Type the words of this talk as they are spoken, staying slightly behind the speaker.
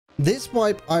This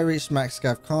wipe, I reached max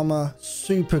Scav Karma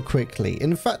super quickly.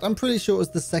 In fact, I'm pretty sure it was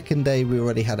the second day we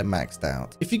already had it maxed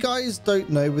out. If you guys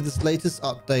don't know, with this latest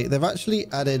update, they've actually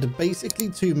added basically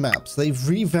 2 maps. They've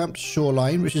revamped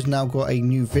Shoreline, which has now got a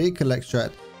new vehicle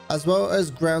extract, as well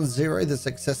as Ground Zero that's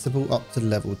accessible up to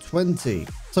level 20.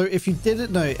 So if you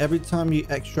didn't know, every time you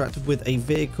extract with a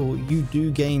vehicle, you do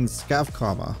gain Scav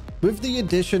Karma. With the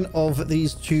addition of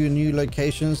these 2 new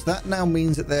locations, that now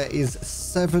means that there is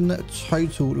 7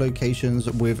 total locations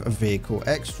with vehicle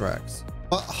extracts.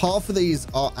 But half of these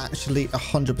are actually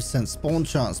 100% spawn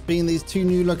chance, being these 2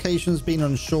 new locations being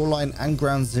on Shoreline and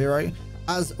Ground Zero,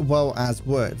 as well as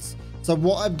Woods. So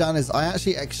what I've done is I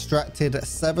actually extracted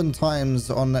 7 times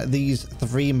on these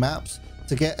 3 maps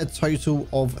to get a total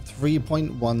of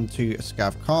 3.12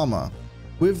 Scav Karma.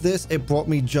 With this, it brought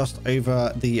me just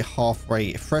over the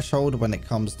halfway threshold when it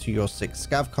comes to your 6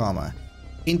 Scav Karma.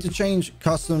 Interchange,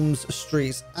 Customs,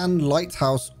 Streets, and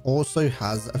Lighthouse also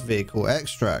has vehicle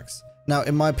extracts. Now,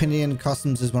 in my opinion,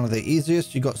 Customs is one of the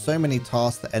easiest. You got so many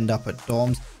tasks that end up at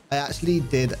dorms. I actually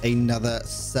did another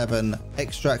 7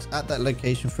 extracts at that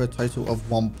location for a total of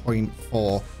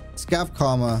 1.4 Scav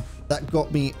Karma. That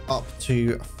got me up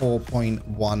to 4.16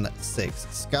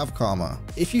 Scav Karma.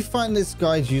 If you find this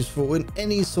guide useful in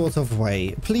any sort of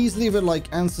way, please leave a like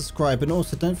and subscribe. And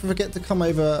also don't forget to come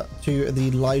over to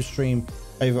the live stream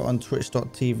over on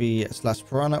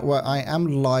twitch.tv/Piranha, where I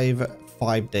am live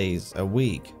 5 days a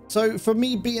week. So for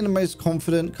me, being the most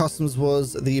confident, Customs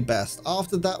was the best.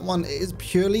 After that one, it is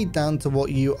purely down to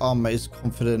what you are most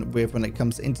confident with when it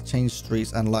comes to Interchange,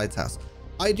 Streets, and Lighthouse.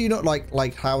 I do not like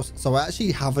Lighthouse, so I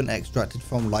actually haven't extracted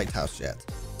from Lighthouse yet.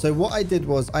 So what I did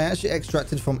was I actually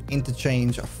extracted from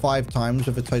Interchange 5 times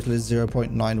with a total of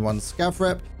 0.91 Scav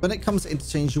rep. When it comes to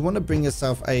Interchange, you want to bring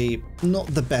yourself a not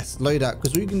the best loadout,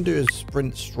 because all you can do is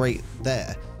sprint straight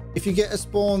there. If you get a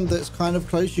spawn that's kind of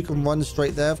close, you can run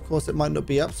straight there. Of course, it might not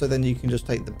be up, so then you can just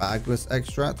take the bagless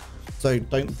extract. So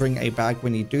don't bring a bag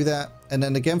when you do that. And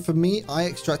then again, for me, I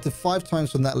extracted 5 times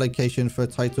from that location for a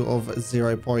total of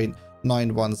 0.91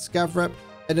 Scav rep.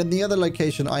 And then the other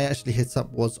location I actually hit up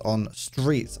was on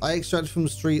Streets. I extracted from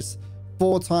Streets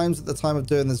 4 times at the time of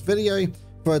doing this video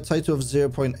for a total of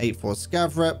 0.84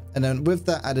 Scav rep. And then with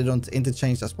that added on to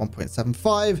Interchange, that's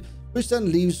 1.75, which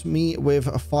then leaves me with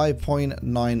a 5.91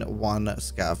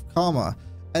 Scav Karma.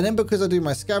 And then because I do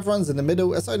my Scav runs in the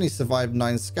middle, it's only survived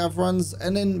 9 Scav runs,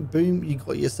 and then boom, you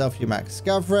got yourself your max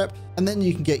Scav rep, and then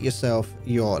you can get yourself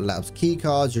your labs key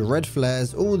cards, your red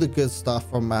flares, all the good stuff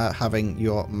from having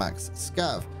your max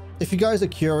Scav. If you guys are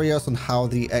curious on how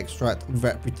the extract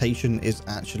reputation is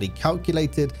actually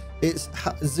calculated, it's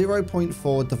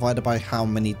 0.4 divided by how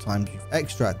many times you've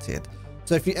extracted.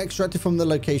 So if you extracted from the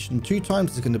location 2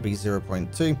 times, it's going to be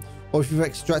 0.2. Or if you've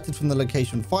extracted from the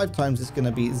location 5 times, it's going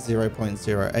to be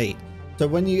 0.08. So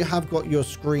when you have got your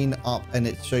screen up and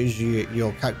it shows you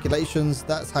your calculations,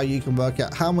 that's how you can work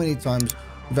out how many times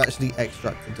you've actually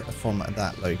extracted from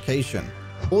that location.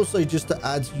 Also, just to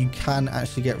add, you can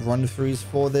actually get run-throughs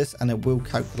for this, and it will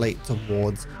calculate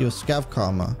towards your Scav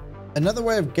Karma. Another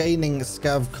way of gaining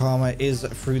Scav Karma is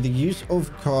through the use of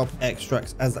co-op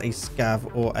extracts as a Scav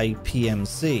or a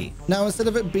PMC. Now, instead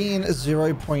of it being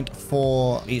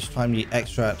 0.4 each time you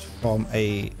extract from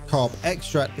a co-op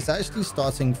extract, it's actually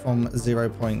starting from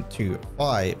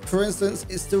 0.25. For instance,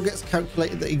 it still gets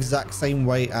calculated the exact same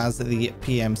way as the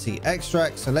PMC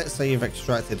extract. So let's say you've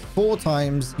extracted 4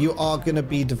 times, you are going to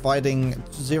be dividing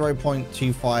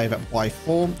 0.25 by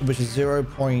 4, which is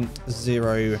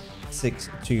 0.0625.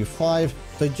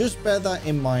 So just bear that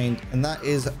in mind, and that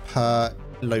is per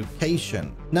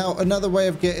location. Now, another way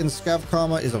of getting Scav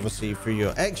Karma is obviously through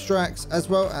your extracts, as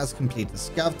well as completing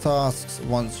Scav tasks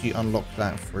once you unlock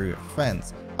that through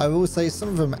Fence. I will say some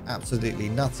of them are absolutely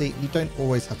nutty. You don't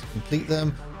always have to complete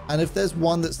them, and if there's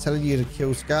one that's telling you to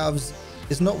kill Scavs,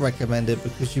 it's not recommended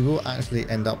because you will actually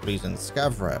end up losing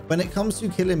Scav rep. When it comes to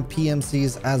killing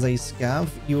PMCs as a Scav,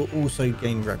 you will also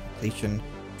gain reputation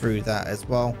through that as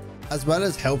well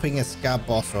as helping a Scav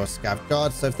boss or a Scav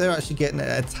guard. So if they're actually getting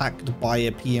attacked by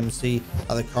a PMC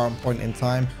at the current point in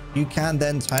time, you can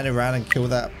then turn around and kill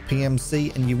that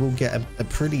PMC, and you will get a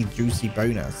pretty juicy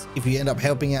bonus. If you end up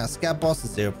helping out a Scav boss,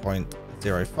 it's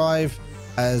 0.05,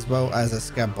 as well as a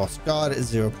Scav boss guard is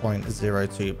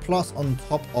 0.02 plus on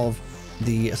top of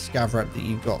the Scav rep that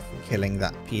you got for killing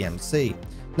that PMC.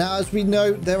 Now, as we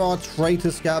know, there are traitor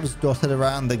Scavs dotted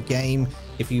around the game.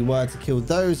 If you were to kill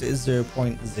those, it's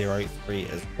 0.03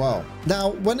 as well.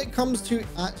 Now, when it comes to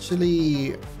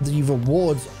actually the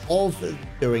rewards of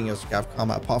doing your Scav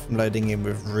Karma, apart from loading in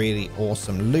with really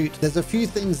awesome loot, there's a few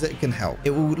things that can help. It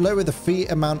will lower the fee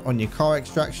amount on your car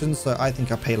extraction. So I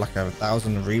think I pay like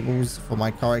 1,000 rubles for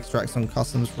my car extracts on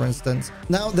customs, for instance.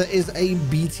 Now, there is a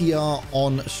BTR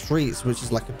on streets, which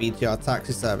is like a BTR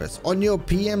taxi service. On your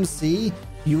PMC,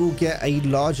 you will get a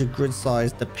larger grid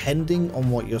size depending on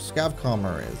what your Scav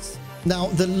Karma is. Now,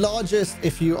 the largest,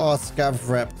 if you are Scav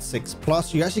Rep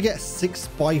 6+, you actually get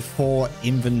 6x4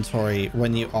 inventory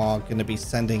when you are going to be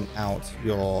sending out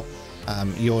your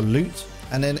loot.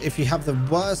 And then if you have the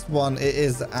worst one, it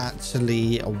is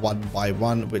actually a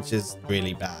 1x1, which is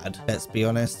really bad, let's be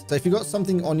honest. So if you got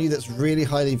something on you that's really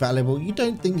highly valuable, you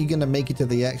don't think you're going to make it to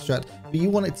the extract, but you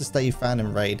want it to stay fan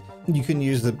and raid, you can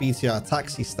use the BTR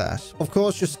taxi stash. Of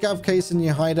course, your Scav case in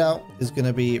your hideout is going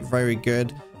to be very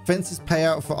good. Fence's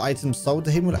payout for items sold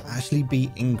to him will actually be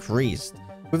increased.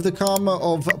 With the karma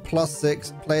of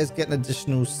 +6, players get an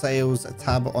additional sales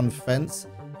tab on Fence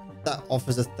that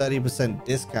offers a 30%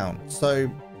 discount. So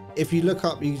if you look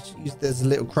up, there's a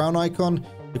little crown icon,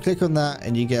 you click on that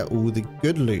and you get all the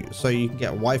good loot. So you can get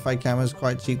Wi-Fi cameras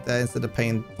quite cheap there. Instead of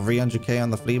paying 300k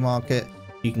on the flea market,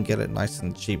 you can get it nice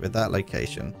and cheap at that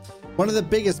location. One of the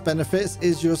biggest benefits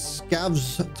is your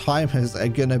Scav's timers are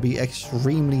going to be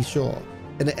extremely short.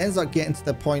 And it ends up getting to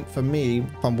the point for me,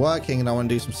 if I'm working and I want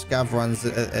to do some Scav runs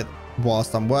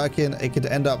whilst I'm working, it could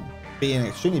end up being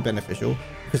extremely beneficial,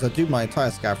 because I do my entire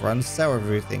Scav run, sell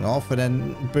everything off, and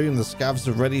then boom, the Scavs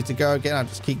are ready to go again. I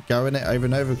just keep going it over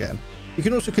and over again. You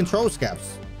can also control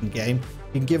Scavs in game.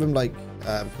 You can give them like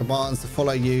commands to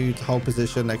follow you, to hold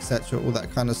position, etc., all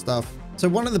that kind of stuff. So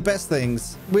one of the best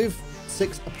things with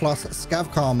 6+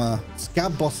 Scav Karma,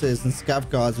 Scav bosses and Scav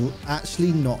guards will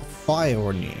actually not fire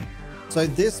on you. So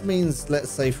this means,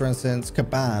 let's say for instance,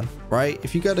 Caban, right?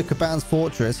 If you go to Caban's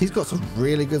fortress, he's got some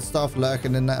really good stuff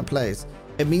lurking in that place.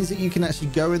 It means that you can actually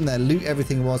go in there, loot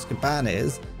everything whilst Caban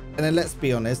is. And then let's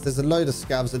be honest, there's a load of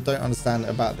Scavs that don't understand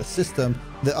about the system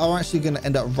that are actually going to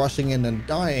end up rushing in and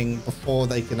dying before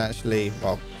they can actually,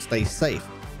 well, stay safe.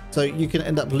 So you can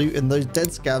end up looting those dead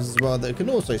Scavs as well that can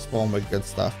also spawn with good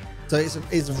stuff. So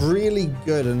it's really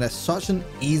good, and they're such an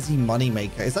easy money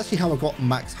maker. It's actually how I got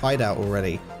max hideout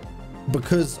already,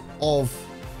 because of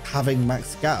having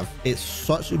max Scav. It's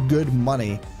such good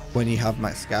money when you have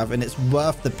max Scav, and it's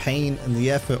worth the pain and the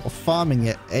effort of farming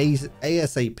it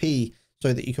ASAP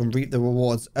so that you can reap the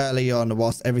rewards early on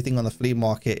whilst everything on the flea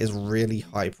market is really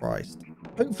high priced.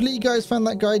 Hopefully you guys found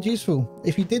that guide useful.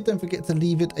 If you did, don't forget to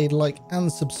leave it a like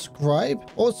and subscribe.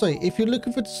 Also, if you're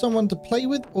looking for someone to play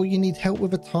with or you need help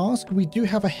with a task, we do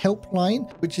have a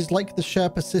helpline, which is like the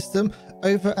Sherpa system,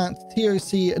 over at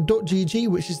toc.gg,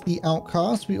 which is the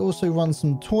Outcast. We also run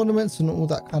some tournaments and all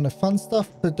that kind of fun stuff,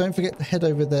 so don't forget to head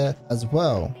over there as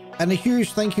well. And a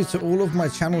huge thank you to all of my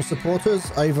channel supporters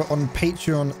over on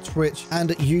Patreon, Twitch,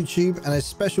 and YouTube. And a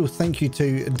special thank you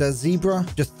to Dazebra,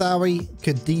 Jathawi,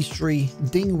 Kadistri,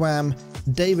 Dingwam,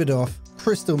 Davidoff,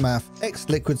 Crystal Math, X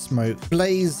Liquid Smoke,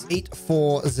 Blaze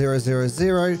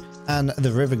 84000, and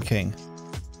the Riven King.